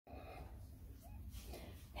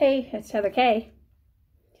Hey, it's Heather K.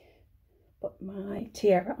 Put my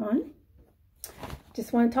tiara on.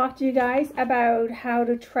 Just want to talk to you guys about how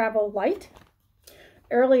to travel light.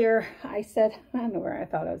 Earlier, I said, I don't know where I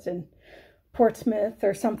thought I was in Portsmouth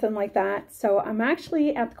or something like that. So I'm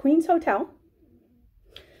actually at the Queen's Hotel.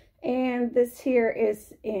 And this here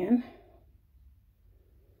is in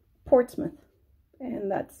Portsmouth. And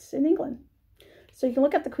that's in England. So you can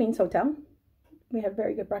look at the Queen's Hotel. We have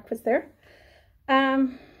very good breakfast there.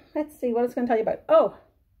 Let's see what I was going to tell you about. Oh,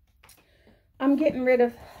 I'm getting rid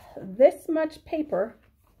of this much paper,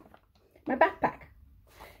 my backpack.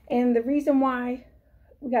 And the reason why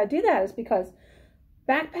we got to do that is because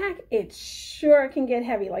backpack, it sure can get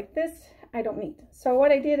heavy. Like this, I don't need. So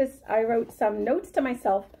what I did is I wrote some notes to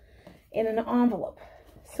myself in an envelope.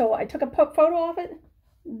 So I took a photo of it.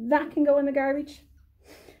 That can go in the garbage.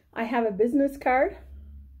 I have a business card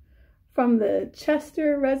from the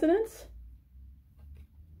Chester residence.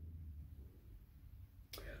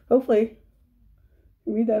 Hopefully,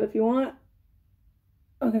 read that if you want.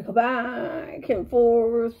 I'm gonna go back and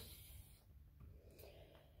forth.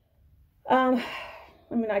 I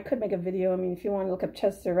mean, I could make a video. I mean, if you want to look up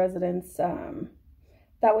Chester residence,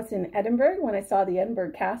 that was in Edinburgh when I saw the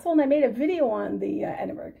Edinburgh Castle, and I made a video on the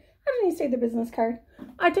Edinburgh. I didn't even say the business card.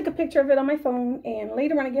 I took a picture of it on my phone, and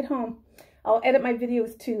later when I get home, I'll edit my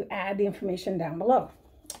videos to add the information down below.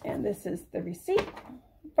 And this is the receipt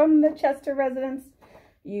from the Chester residence.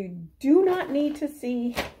 You do not need to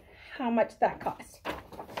see how much that cost.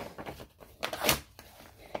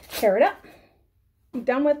 Tear it up. Be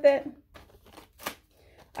done with it.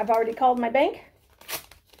 I've already called my bank.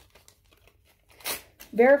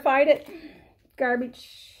 Verified it.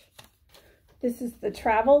 Garbage. This is the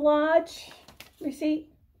Travel Lodge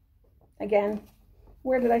receipt. Again,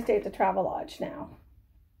 where did I stay at the Travel Lodge now?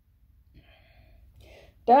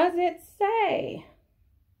 Does it say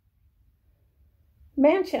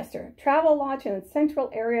Manchester, Travel Lodge in the central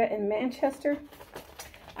area in Manchester?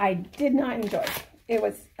 I did not enjoy it. It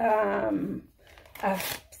was a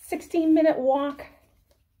 16-minute walk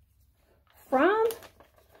from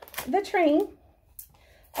the train.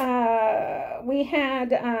 We had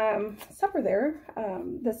supper there.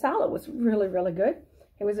 The salad was really, really good.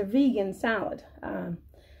 It was a vegan salad.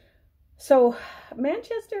 So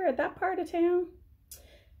Manchester, at that part of town,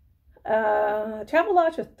 Travel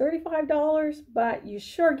Lodge was $35, but you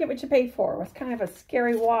sure get what you pay for. It was kind of a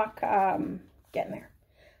scary walk getting there.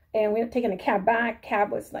 And we ended up taking a cab back. Cab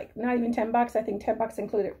was like not even 10 bucks. I think 10 bucks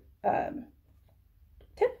included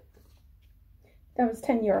tip. That was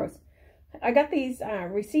 10 euros. I got these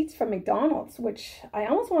receipts from McDonald's, which I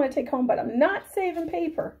almost want to take home, but I'm not saving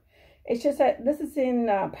paper. It's just that this is in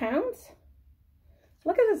pounds.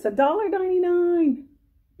 Look at this, $1.99.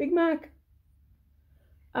 Big Mac.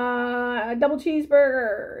 Double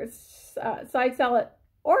cheeseburger, side salad,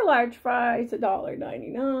 or large fries,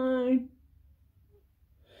 $1.99.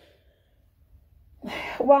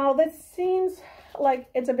 While this seems like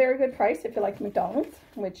it's a very good price if you like McDonald's,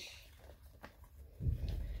 which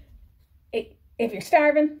if you're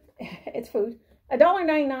starving, it's food.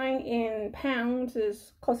 $1.99 in pounds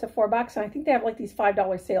is close to $4, and I think they have like these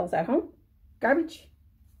 $5 sales at home. Garbage.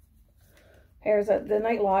 Here's the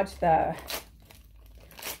night lodge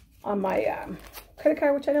on my credit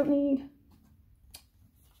card, which I don't need.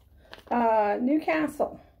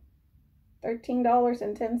 Newcastle,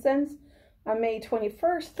 $13.10. On May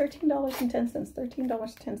 21st, $13.10.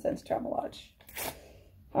 $13.10 Travel Lodge.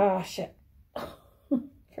 Oh, shit.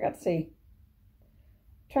 Forgot to see.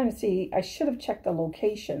 Trying to see. I should have checked the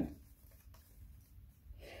location.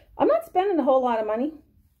 I'm not spending a whole lot of money.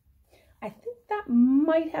 I think that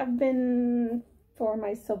might have been for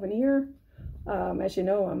my souvenir. As you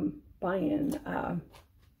know, I'm buying, what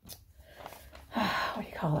do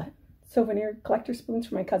you call it? Souvenir collector spoons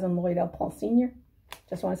for my cousin Lloyd L. Paul Sr.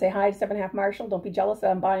 Just want to say hi to 7.5 Marshall. Don't be jealous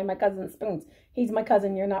that I'm buying my cousin's spoons. He's my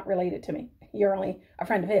cousin. You're not related to me. You're only a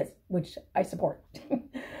friend of his, which I support.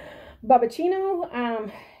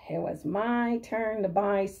 Babacino, it was my turn to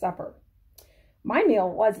buy supper. My meal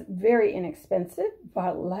was very inexpensive,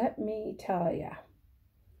 but let me tell you.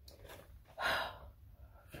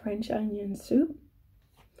 French onion soup.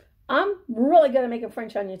 I'm really good at making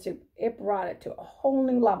French onion soup. It brought it to a whole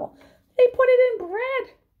new level. They put it in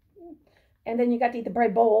bread. And then you got to eat the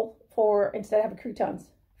bread bowl instead of having croutons.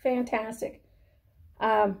 Fantastic.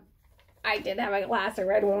 I did have a glass of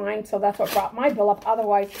red wine, so that's what brought my bill up.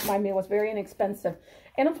 Otherwise, my meal was very inexpensive.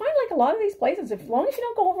 And I find like a lot of these places, as long as you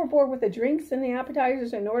don't go overboard with the drinks and the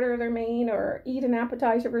appetizers and order their main or eat an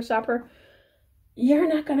appetizer for supper, you're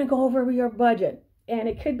not going to go over your budget. And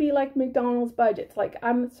it could be like McDonald's budgets. Like,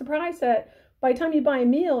 I'm surprised that by the time you buy a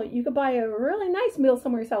meal, you could buy a really nice meal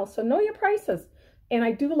somewhere else. So know your prices. And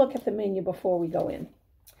I do look at the menu before we go in.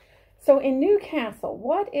 So in Newcastle,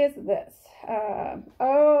 what is this?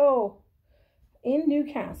 In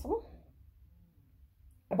Newcastle,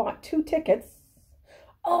 I bought 2 tickets.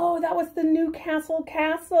 Oh, that was the Newcastle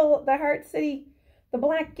Castle, the Heart City, the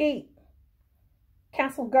Black Gate,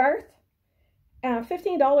 Castle Garth.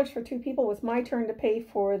 $15 for 2 people was my turn to pay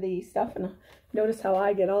for the stuff. And notice how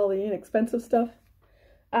I get all the inexpensive stuff.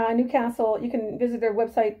 Newcastle, you can visit their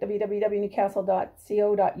website,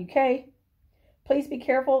 www.newcastle.co.uk. Please be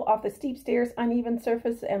careful of the steep stairs, uneven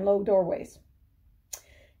surface, and low doorways.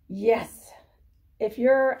 Yes, if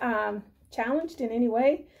you're challenged in any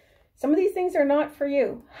way, some of these things are not for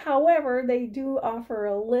you. However, they do offer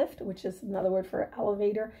a lift, which is another word for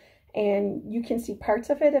elevator, and you can see parts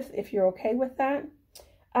of it if you're okay with that.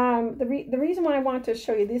 The reason why I want to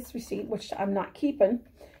show you this receipt, which I'm not keeping,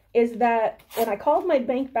 is that when I called my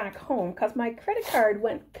bank back home, because my credit card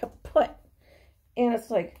went kaput, and it's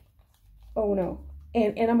like, oh no,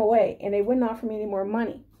 and I'm away, and they wouldn't offer me any more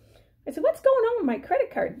money. I said, what's going on with my credit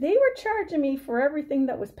card? They were charging me for everything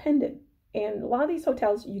that was pending. And a lot of these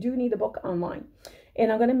hotels, you do need to book online.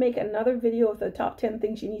 And I'm going to make another video of the top 10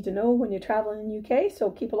 things you need to know when you're traveling in the UK. So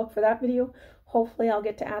keep a look for that video. Hopefully I'll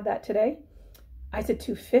get to add that today. I said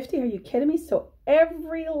 $250, are you kidding me? So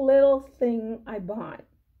every little thing I bought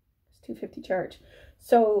is $250 charge.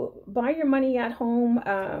 So buy your money at home.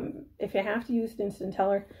 If you have to use the instant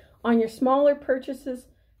teller. On your smaller purchases,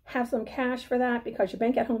 have some cash for that, because your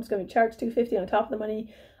bank at home is going to charge $250 on top of the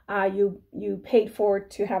money you paid for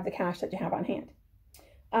to have the cash that you have on hand.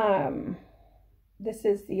 This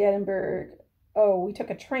is the Edinburgh. Oh, we took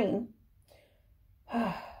a train.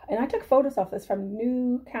 And I took photos of this from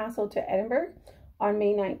Newcastle to Edinburgh on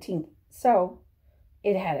May 19th. So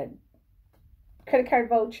it had a credit card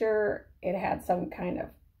voucher. It had some kind of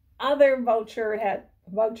other voucher. It had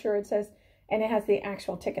a voucher, it says, and it has the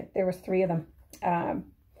actual ticket. There was 3 of them.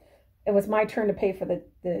 It was my turn to pay for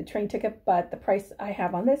the train ticket, but the price I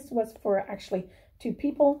have on this was for actually 2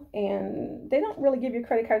 people, and they don't really give you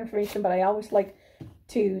credit card information, but I always like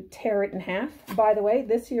to tear it in half. By the way,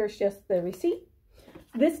 this here is just the receipt.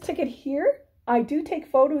 This ticket here, I do take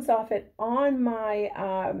photos of it on my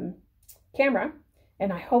camera,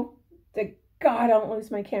 and I hope that God I don't lose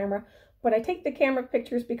my camera. But I take the camera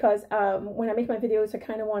pictures because when I make my videos, I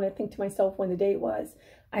kind of want to think to myself when the date was.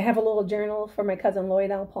 I have a little journal for my cousin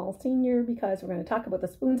Lloyd L. Paul Sr. because we're going to talk about the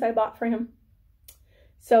spoons I bought for him.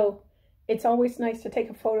 So it's always nice to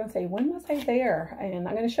take a photo and say, when was I there? And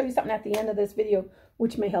I'm going to show you something at the end of this video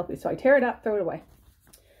which may help you. So I tear it up, throw it away.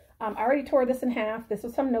 I already tore this in half. This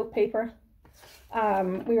was some note paper.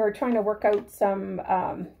 We were trying to work out some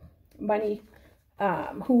money.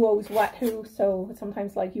 Who owes what who, so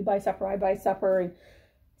sometimes like you buy supper, I buy supper, and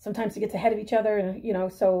sometimes it gets ahead of each other, and you know,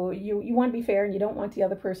 so you want to be fair, and you don't want the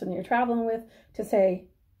other person you're traveling with to say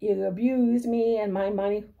you abused me and my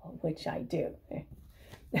money, which I do.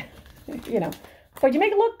 You know, but you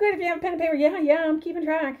make it look good if you have a pen and paper. Yeah, I'm keeping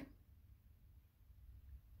track.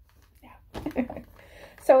 Yeah.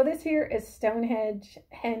 So this here is Stonehenge.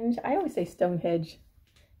 I always say Stonehenge.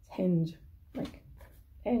 It's henge, like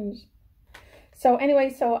henge. So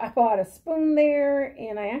anyway, so I bought a spoon there,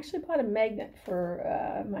 and I actually bought a magnet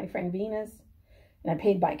for my friend Venus, and I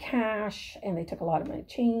paid by cash, and they took a lot of my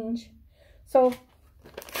change. So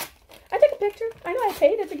I took a picture. I know I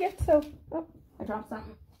paid as a gift, so oh, I dropped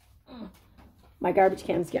something. My garbage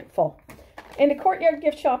can's getting full. In the Courtyard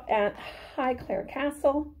gift shop at Highclere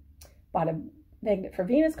Castle, bought a magnet for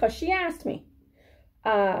Venus because she asked me.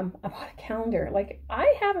 I bought a calendar. Like,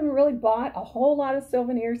 I haven't really bought a whole lot of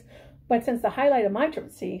souvenirs. But since the highlight of my trip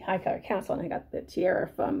to see Highclere Castle, and I got the tiara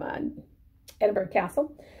from Edinburgh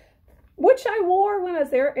Castle, which I wore when I was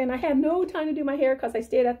there, and I had no time to do my hair because I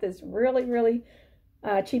stayed at this really, really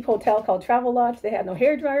cheap hotel called Travel Lodge. They had no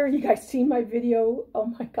hair dryer. You guys see my video. Oh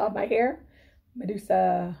my God, my hair.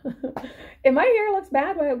 Medusa. And my hair looks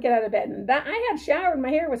bad when I get out of bed. And that I had showered, my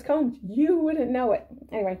hair was combed. You wouldn't know it.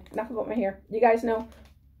 Anyway, enough about my hair. You guys know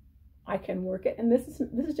I can work it. And this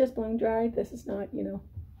is just blown dried. This is not, you know.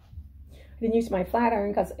 Didn't use my flat iron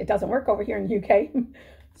because it doesn't work over here in the UK.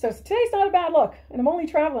 So today's not a bad look, and I'm only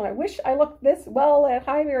traveling. I wish I looked this well at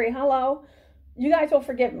Highbury. Hello, you guys will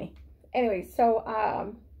forgive me. Anyway, so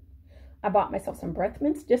I bought myself some breath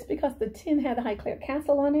mints just because the tin had the Highclere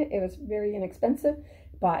Castle on it. It was very inexpensive.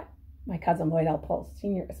 Bought my cousin Lloyd L. Paul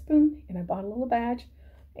Sr. a spoon, and I bought a little badge.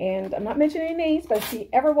 And I'm not mentioning any names, but if she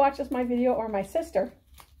ever watches my video, or my sister,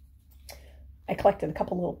 I collected a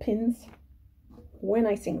couple little pins when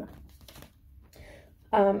I seen them.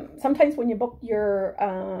 Sometimes when you book your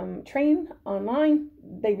train online,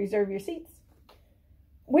 they reserve your seats,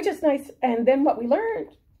 which is nice. And then what we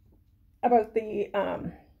learned about the,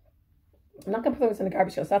 I'm not going to put those in the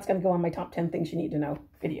garbage, so that's going to go on my top 10 things you need to know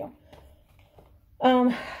video.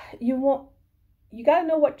 You got to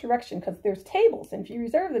know what direction, because there's tables, and if you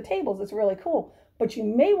reserve the tables, it's really cool. But you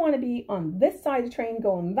may want to be on this side of the train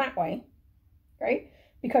going that way, right?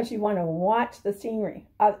 Because you want to watch the scenery.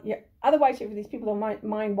 Otherwise, if these people don't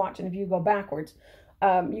mind watching, if you go backwards,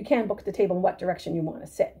 you can book the table in what direction you want to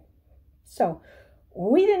sit. So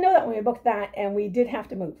we didn't know that when we booked that, and we did have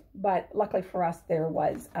to move. But luckily for us, there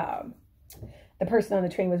was the person on the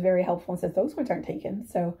train was very helpful and says those ones aren't taken.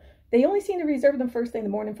 So they only seem to reserve them first thing in the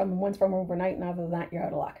morning from the ones from overnight, and other than that, you're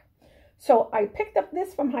out of luck. So I picked up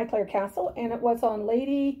this from Highclere Castle, and it was on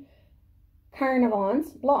Lady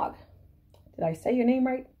Carnarvon's blog. Did I say your name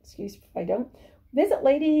right? Excuse if I don't. Visit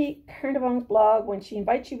Lady Carnarvon's blog when she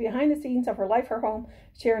invites you behind the scenes of her life, her home,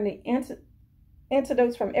 sharing the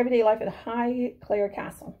anecdotes from everyday life at Highclere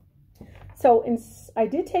Castle. So I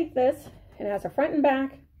did take this, and it has a front and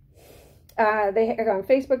back. They are on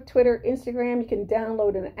Facebook, Twitter, Instagram. You can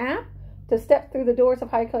download an app to step through the doors of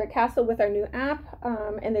Highclere Castle with our new app.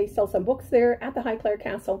 And they sell some books there at the Highclere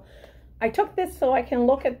Castle. I took this so I can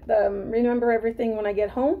look at remember everything when I get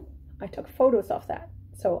home. I took photos of that,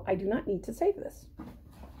 so I do not need to save this.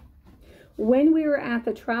 When we were at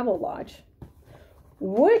the Travel Lodge,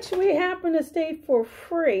 which we happened to stay for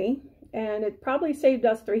free, and it probably saved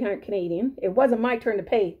us 300 Canadian. It wasn't my turn to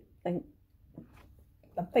pay, I'm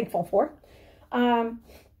thankful for.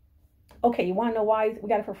 Okay, you want to know why we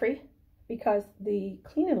got it for free? Because the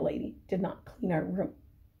cleaning lady did not clean our room.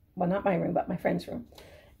 Well, not my room, but my friend's room.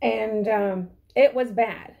 And it was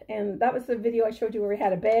bad. And that was the video I showed you where we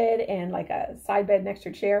had a bed and like a side bed next to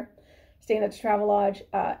a chair. Staying at the Travel Lodge.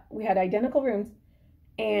 We had identical rooms,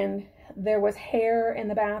 and there was hair in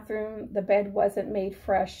the bathroom. The bed wasn't made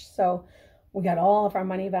fresh, so we got all of our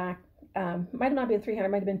money back. Might have not been 300,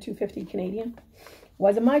 might have been 250 Canadian.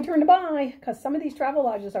 Wasn't my turn to buy, because some of these travel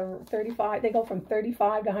lodges are 35. They go from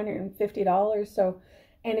 $35 to $150. So,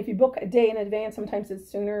 and if you book a day in advance, sometimes it's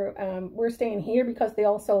sooner. We're staying here because they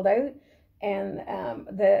all sold out. And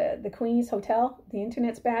the Queen's Hotel, the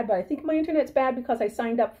internet's bad, but I think my internet's bad because I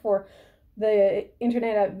signed up for the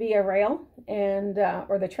internet via rail and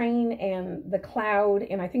or the train and the cloud,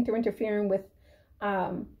 and I think they're interfering with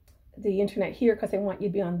the internet here because they want you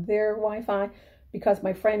to be on their Wi-Fi. Because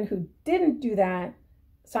my friend who didn't do that,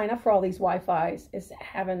 sign up for all these Wi-Fis, is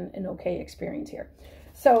having an okay experience here.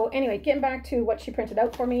 So anyway, getting back to what she printed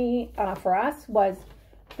out for me, for us, was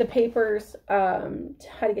the papers, how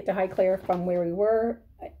to get to Highclere from where we were,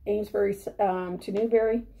 Amesbury to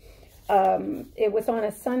Newbury. It was on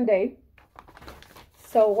a Sunday.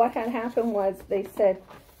 So what had happened was they said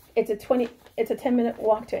it's a 10-minute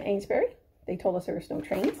walk to Amesbury. They told us there was no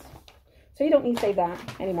trains, so you don't need to say that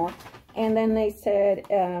anymore. And then they said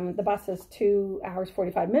the bus is 2 hours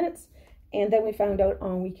 45 minutes. And then we found out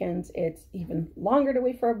on weekends it's even longer to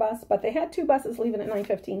wait for a bus. But they had 2 buses leaving at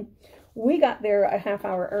 9:15. We got there a half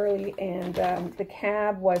hour early, and the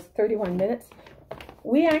cab was 31 minutes.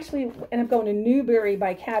 We actually ended up going to Newbury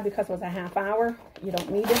by cab because it was a half hour. You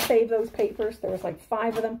don't need to save those papers. There was like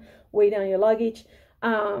 5 of them. Weigh down your luggage.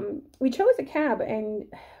 We chose a cab, and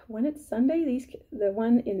when it's Sunday, the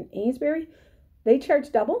one in Amesbury, they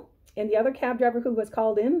charge double. And the other cab driver who was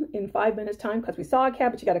called in 5 minutes time, because we saw a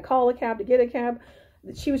cab, but you got to call a cab to get a cab,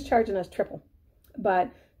 she was charging us triple. But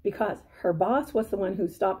because her boss was the one who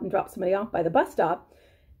stopped and dropped somebody off by the bus stop,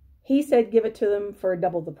 he said give it to them for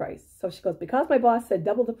double the price. So she goes, because my boss said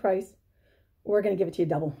double the price, we're going to give it to you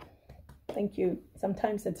double. Thank you.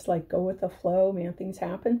 Sometimes it's like go with the flow, man, things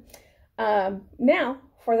happen. Now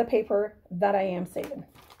for the paper that I am saving.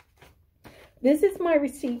 This is my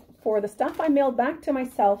receipt for the stuff I mailed back to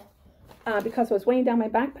myself. Because it was weighing down my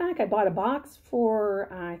backpack. I bought a box for,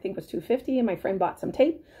 I think it was $2.50, and my friend bought some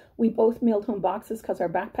tape. We both mailed home boxes because our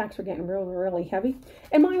backpacks were getting really, really heavy.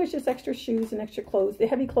 And mine was just extra shoes and extra clothes. The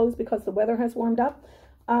heavy clothes because the weather has warmed up.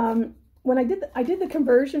 When I did the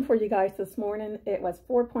conversion for you guys this morning, it was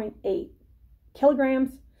 4.8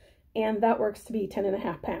 kilograms, and that works to be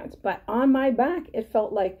 10.5 pounds. But on my back, it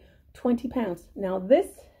felt like 20 pounds. Now this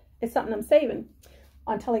is something I'm saving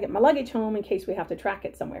until I get my luggage home in case we have to track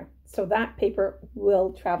it somewhere. So that paper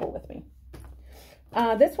will travel with me.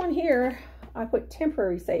 This one here, I put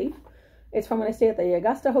temporary save. It's from when I stayed at the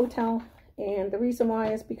Augusta Hotel. And the reason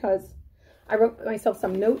why is because I wrote myself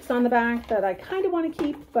some notes on the back that I kind of want to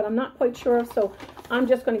keep, but I'm not quite sure. So I'm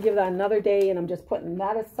just going to give that another day, and I'm just putting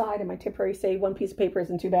that aside in my temporary save. One piece of paper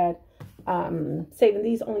isn't too bad. Saving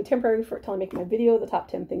these only temporary for until I make my video, the top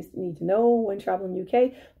 10 things you need to know when traveling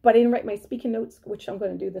UK. But I didn't write my speaking notes, which I'm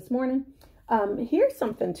going to do this morning. Here's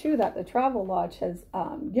something too that the Travel Lodge has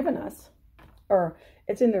given us, or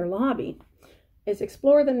it's in their lobby, is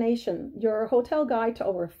Explore the Nation, your hotel guide to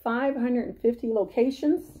over 550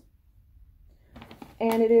 locations.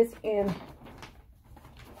 And it is in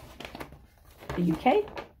the UK,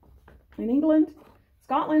 in England,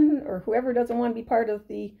 Scotland, or whoever doesn't want to be part of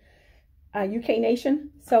the UK nation.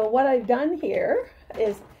 So what I've done here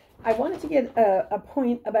is I wanted to get a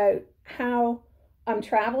point about how I'm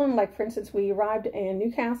traveling. Like, for instance, we arrived in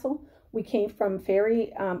Newcastle. We came from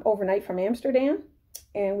ferry overnight from Amsterdam,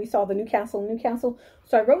 and we saw the Newcastle.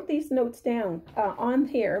 So I wrote these notes down on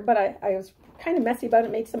here, but I was kind of messy about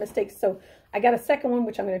it, made some mistakes. So I got a second one,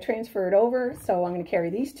 which I'm going to transfer it over. So I'm going to carry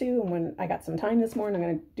these two, and when I got some time this morning, I'm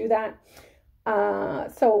going to do that.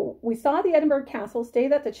 So we saw the Edinburgh Castle,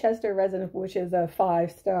 stayed at the Chester Residence, which is a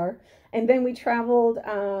 5-star. And then we traveled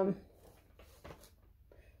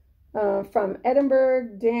from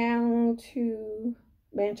Edinburgh down to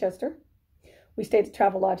Manchester. We stayed at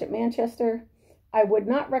Travel Lodge at Manchester. I would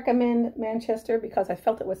not recommend Manchester because I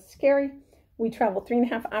felt it was scary. We traveled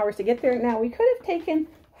 3.5 hours to get there. Now, we could have taken,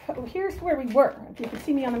 here's where we were, if you can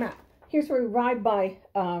see me on the map. Here's where we arrived by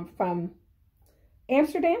from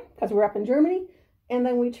Amsterdam, because we're up in Germany. And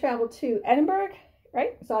then we traveled to Edinburgh,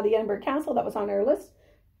 right? Saw the Edinburgh Castle, that was on our list.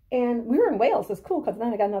 And we were in Wales. It's cool because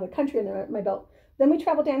then I got another country in my belt. Then we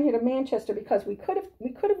traveled down here to Manchester because we could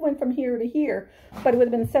have went from here to here, but it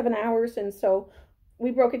would have been 7 hours. And so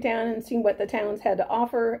we broke it down and seen what the towns had to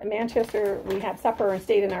offer. In Manchester, we had supper and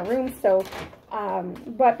stayed in our rooms. So,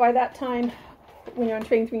 but by that time, when you're on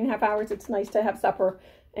train 3.5 hours, it's nice to have supper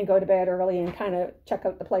and go to bed early and kind of check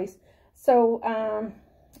out the place. So,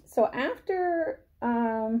 so after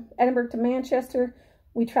Edinburgh to Manchester,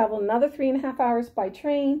 we traveled another 3.5 hours by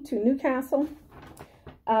train to Newcastle.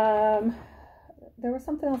 There was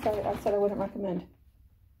something else I said I wouldn't recommend.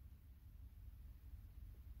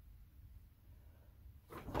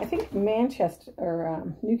 I think Manchester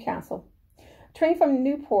or Newcastle. Train from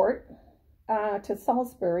Newport to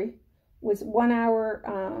Salisbury was 1 hour,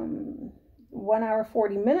 1 hour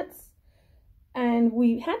 40 minutes. And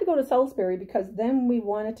we had to go to Salisbury because then we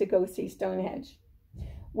wanted to go see Stonehenge.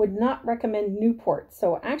 Would not recommend Newport.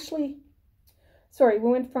 So actually, sorry, we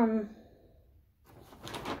went from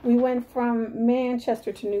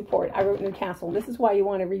Manchester to Newport. I wrote Newcastle. This is why you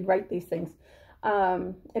want to rewrite these things.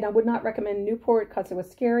 And I would not recommend Newport because it was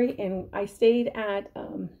scary. And I stayed at, I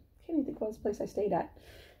can't even think what was the place I stayed at.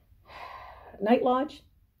 Night Lodge,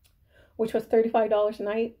 which was $35 a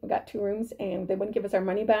night. We got 2 rooms and they wouldn't give us our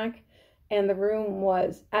money back. And the room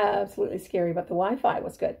was absolutely scary, but the Wi-Fi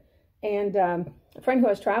was good. And a friend who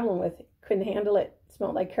I was traveling with couldn't handle it. It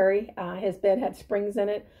smelled like curry. His bed had springs in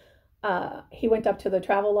it. He went up to the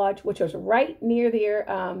Travel Lodge, which was right near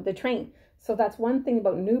the train. So that's one thing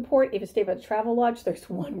about Newport. If you stay at the Travel Lodge, there's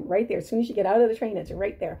one right there. As soon as you get out of the train, it's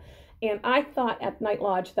right there. And I thought at Night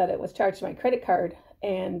Lodge that it was charged to my credit card,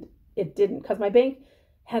 and it didn't, because my bank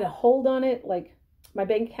had a hold on it. Like, my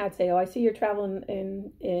bank had say, oh, I see you're traveling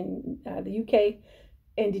in the UK,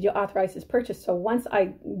 and did you authorize this purchase? So once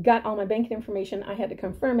I got all my banking information, I had to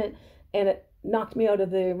confirm it, and it knocked me out of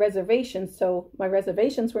the reservation. So my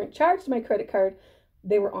reservations weren't charged to my credit card.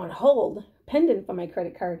 They were on hold, pending from my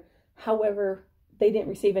credit card. However, they didn't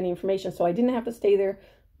receive any information, so I didn't have to stay there.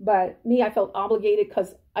 But me, I felt obligated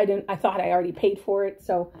because I thought I already paid for it.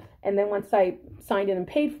 So, and then once I signed in and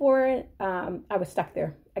paid for it, I was stuck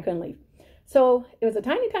there. I couldn't leave. So it was a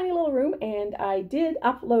tiny, tiny little room, and I did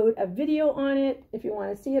upload a video on it. If you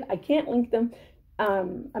want to see it, I can't link them.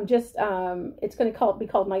 It's going to be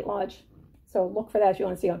called Night Lodge. So look for that if you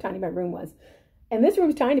want to see how tiny my room was. And this room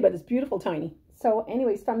is tiny, but it's beautiful tiny. So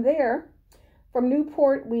anyways, from there, from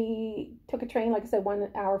Newport, we took a train, like I said,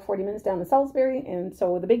 1 hour, 40 minutes down to Salisbury. And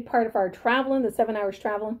so the big part of our traveling, the 7 hours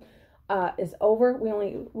traveling, is over.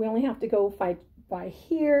 We only have to go by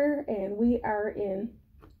here, and we are in,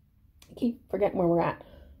 I keep forgetting where we're at.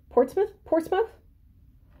 Portsmouth?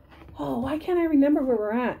 Oh, why can't I remember where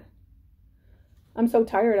we're at? I'm so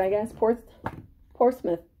tired, I guess.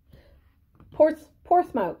 Portsmouth.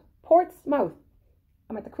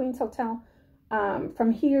 I'm at the Queen's Hotel.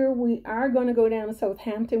 From here, we are going to go down to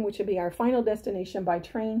Southampton, which would be our final destination by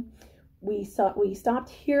train. We stopped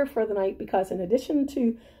here for the night because in addition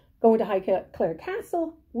to going to Highclere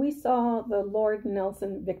Castle, we saw the Lord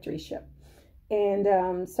Nelson Victory ship.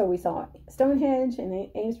 And so we saw Stonehenge and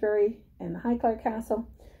Amesbury and the Highclere Castle.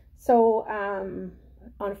 So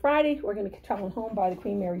on Friday, we're going to be traveling home by the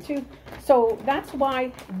Queen Mary 2. So that's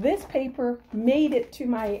why this paper made it to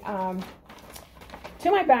my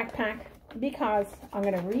to my backpack because I'm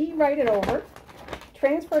going to rewrite it over,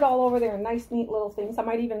 transfer it all over there in nice, neat little things. I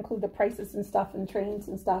might even include the prices and stuff and trains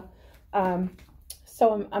and stuff.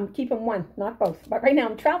 So I'm keeping one, not both. But right now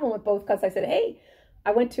I'm traveling with both because I said, hey,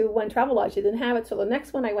 I went to one travel lodge. They didn't have it. So the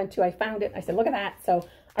next one I went to, I found it. I said, look at that. So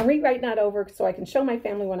I'm rewriting that over so I can show my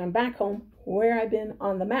family when I'm back home where I've been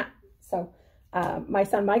on the map. So my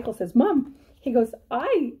son Michael says, Mom, he goes,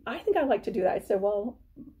 I think I'd like to do that. I said, well,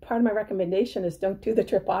 part of my recommendation is don't do the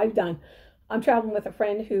trip I've done. I'm traveling with a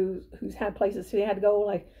friend who's had places he had to go.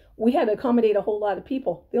 Like, we had to accommodate a whole lot of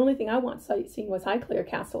people. The only thing I want sightseeing was Highclere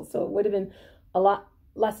Castle. So it would have been a lot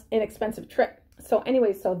less inexpensive trip. So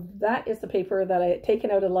anyway, so that is the paper that I had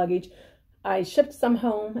taken out of luggage. I shipped some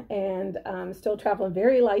home and I'm still traveling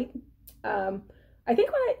very light. I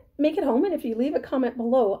think when I make it home, and if you leave a comment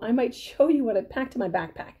below, I might show you what I packed in my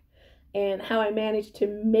backpack and how I managed to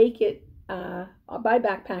make it by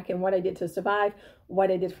backpack and what I did to survive,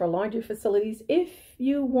 what I did for laundry facilities. If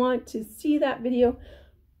you want to see that video,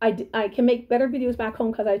 I can make better videos back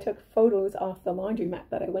home because I took photos off the laundromat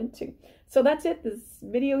that I went to. So that's it. This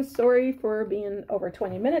video, sorry for being over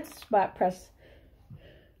 20 minutes, but I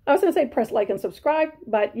was going to say press like and subscribe,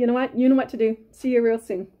 but you know what? You know what to do. See you real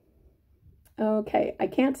soon. Okay, I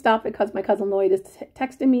can't stop it because my cousin Lloyd is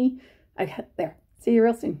texting me. There. See you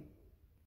real soon.